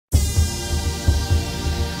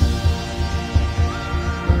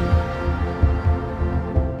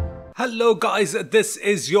Hello guys, this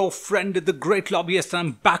is your friend the Great Lobbyist and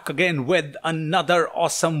I'm back again with another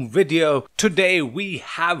awesome video. Today we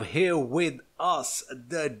have here with us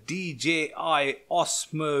the DJI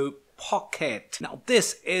Osmo Pocket. Now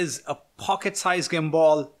this is a pocket-sized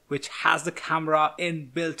gimbal which has the camera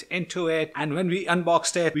inbuilt into it, and when we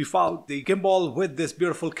unboxed it we found the gimbal with this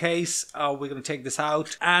beautiful case. We're going to take this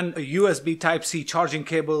out, and a USB Type-C charging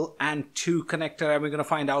cable and two connector, and we're going to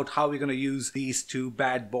find out how we're going to use these two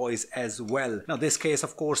bad boys as well. Now this case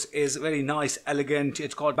of course is very nice, elegant.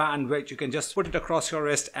 It's got band which you can just put it across your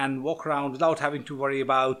wrist and walk around without having to worry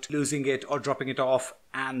about losing it or dropping it off,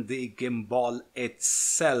 and the gimbal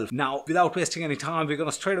itself. Now without wasting any time, we're going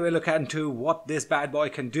to straight away look into what this bad boy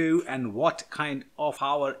can do and what kind of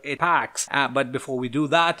power it packs. But before we do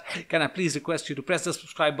that, can I please request you to press the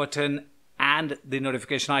subscribe button and the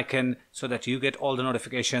notification icon so that you get all the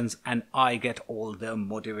notifications and I get all the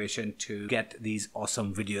motivation to get these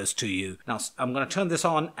awesome videos to you. Now I'm going to turn this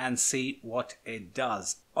on and see what it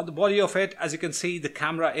does. On the body of it, as you can see, the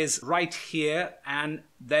camera is right here, and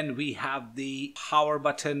then we have the power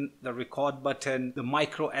button, the record button, the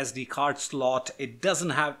micro SD card slot. It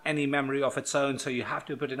doesn't have any memory of its own, so you have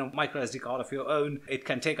to put in a micro SD card of your own. It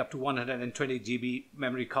can take up to 120 GB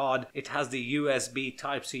memory card. It has the USB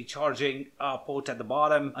Type-C charging port at the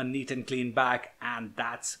bottom, a neat and clean back, and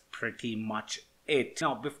that's pretty much it.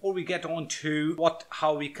 Now before we get on to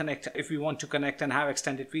how we connect, if we want to connect and have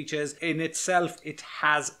extended features, in itself it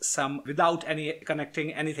has some, without any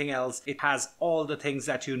connecting anything else, it has all the things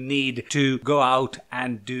that you need to go out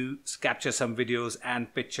and capture some videos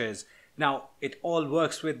and pictures. Now it all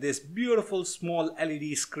works with this beautiful small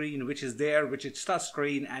LED screen which is there, which is touch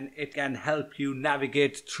screen, and it can help you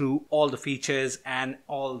navigate through all the features and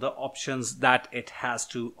all the options that it has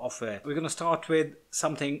to offer. We're going to start with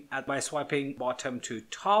something by swiping bottom to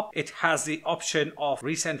top. It has the option of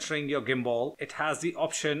recentering your gimbal. It has the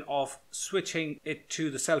option of switching it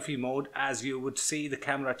to the selfie mode. As you would see, the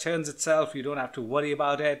camera turns itself, you don't have to worry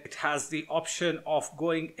about it. It has the option of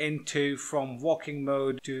going into from walking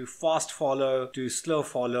mode to fast follow to slow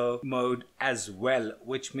follow mode as well,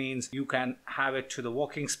 which means you can have it to the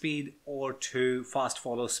walking speed or to fast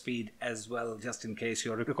follow speed as well, just in case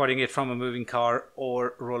you're recording it from a moving car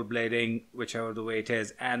or rollerblading, whichever the way it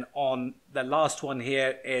is. And on the last one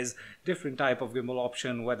here is different type of gimbal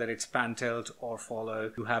option, whether it's pan tilt or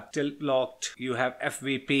follow. You have tilt locked, you have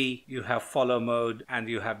FVP, you have follow mode, and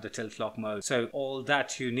you have the tilt lock mode. So all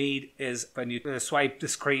that you need is when you swipe the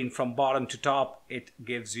screen from bottom to top, it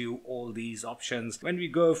gives you all these options. When we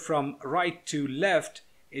go from right to left,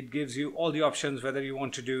 it gives you all the options whether you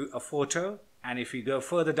want to do a photo. And if you go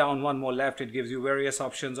further down one more left, it gives you various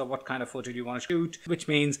options of what kind of photo you want to shoot, which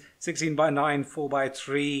means 16:9,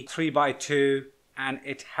 4:3, 3:2, and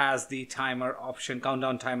it has the timer option,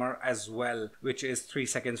 countdown timer as well, which is 3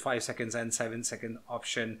 seconds, 5 seconds and 7-second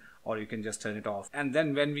option, or you can just turn it off. And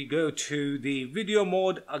then when we go to the video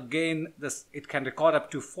mode, again it can record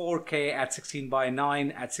up to 4K at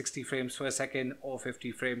 16:9 at 60 frames per second, or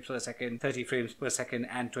 50 frames per second, 30 frames per second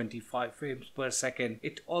and 25 frames per second.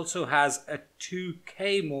 It also has a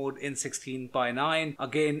 2K mode in 16:9,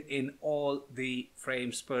 again in all the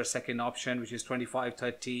frames per second option, which is 25,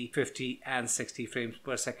 30, 50 and 60 frames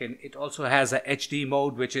per second. It also has a HD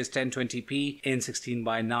mode, which is 1020p in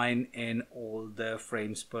 16:9 in all the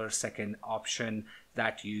frames per second option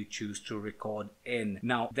that you choose to record in.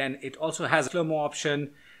 Now then it also has a slow-mo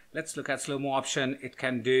option. Let's look at slow-mo option. It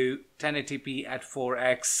can do 1080p at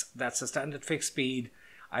 4x. That's a standard fixed speed.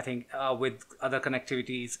 I think with other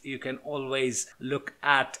connectivities you can always look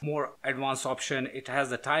at more advanced option. It has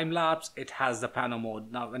the time lapse, it has the pano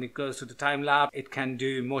mode. Now when it goes to the time lapse, it can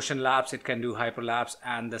do motion lapse, it can do hyperlapse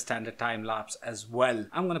and the standard time lapse as well.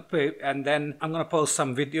 I'm gonna post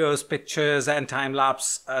some videos, pictures and time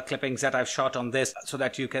lapse clippings that I've shot on this so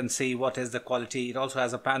that you can see what is the quality. It also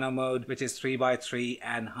has a pano mode which is 3:3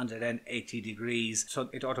 and 180 degrees, so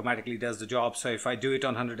it automatically does the job. So if I do it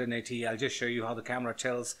on 180, I'll just show you how the camera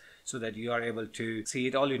tilts so that you are able to see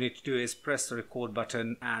it. All you need to do is press the record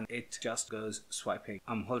button and it just goes swiping.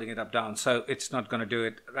 I'm holding it up down, so it's not going to do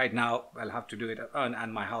it right now. I'll have to do it,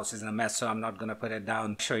 and my house is in a mess, so I'm not going to put it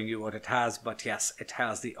down showing you what it has. But yes, it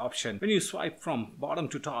has the option. When you swipe from bottom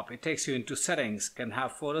to top, it takes you into settings. Can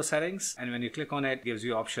have photo settings, and when you click on it, it gives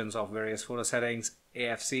you options of various photo settings.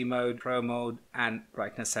 AFC mode, Pro mode, and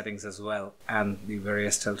brightness settings as well, and the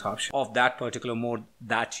various tilt options of that particular mode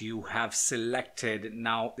that you have selected.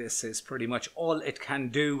 Now this is pretty much all it can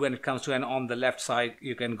do when it comes to, and on the left side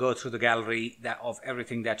you can go through the gallery of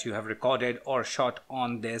everything that you have recorded or shot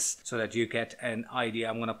on this, so that you get an idea.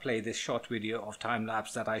 I'm going to play this short video of time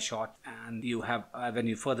lapse that I shot, and you have when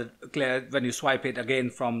you swipe it again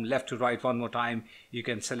from left to right one more time, you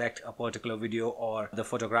can select a particular video or the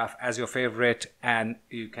photograph as your favorite, and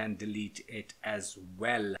you can delete it as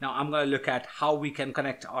well. Now I'm going to look at how we can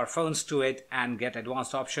connect our phones to it and get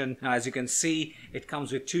advanced option. Now as you can see, it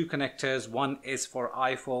comes with two connectors. One is for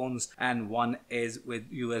iPhones and one is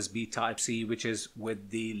with USB Type-C, which is with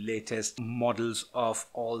the latest models of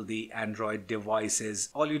all the Android devices.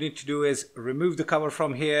 All you need to do is remove the cover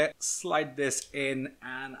from here, slide this in,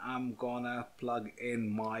 and I'm gonna plug in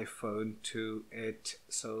my phone to it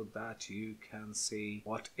so that you can see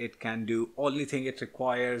what it can do. Only thing it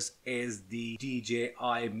requires is the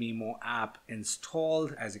DJI Mimo app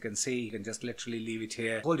installed. As you can see, you can just literally leave it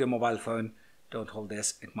here. Hold your mobile phone. Don't hold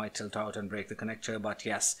this, it might tilt out and break the connector, but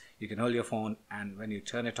yes, you can hold your phone, and when you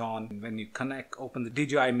turn it on, when you open the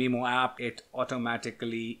DJI Mimo app, it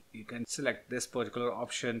automatically, you can select this particular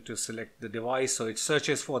option to select the device. So it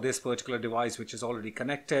searches for this particular device which is already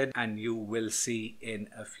connected, and you will see in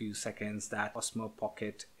a few seconds that Osmo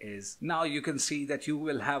Pocket is. Now you can see that you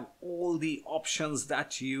will have all the options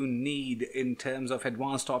that you need in terms of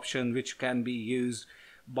advanced option which can be used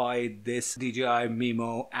by this DJI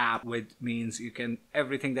Mimo app, which means you can,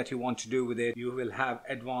 everything that you want to do with it, you will have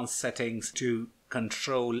advanced settings to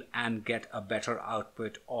control and get a better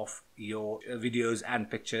output of your videos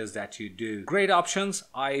and pictures that you do. Great options.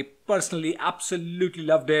 I personally absolutely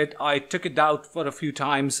loved it. I took it out for a few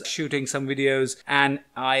times shooting some videos, and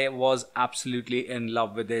I was absolutely in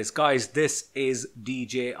love with this. Guys, this is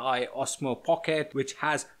DJI Osmo Pocket, which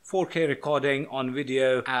has 4K recording on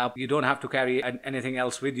video. You don't have to carry anything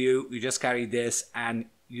else with you. You just carry this and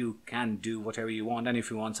you can do whatever you want. And if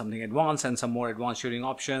you want something advanced and some more advanced shooting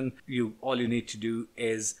option, all you need to do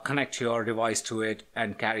is connect your device to it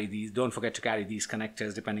and carry these. Don't forget to carry these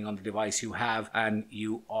connectors depending on the device you have, and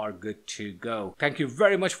you are good to go. Thank you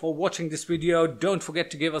very much for watching this video. Don't forget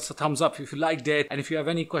to give us a thumbs up if you liked it, and if you have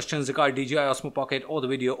any questions regarding DJI Osmo Pocket or the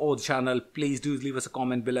video or the channel, please do leave us a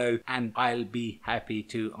comment below and I'll be happy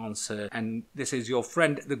to answer. And this is your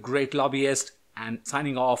friend, the Great Lobbyist, and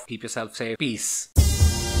signing off. Keep yourself safe. Peace.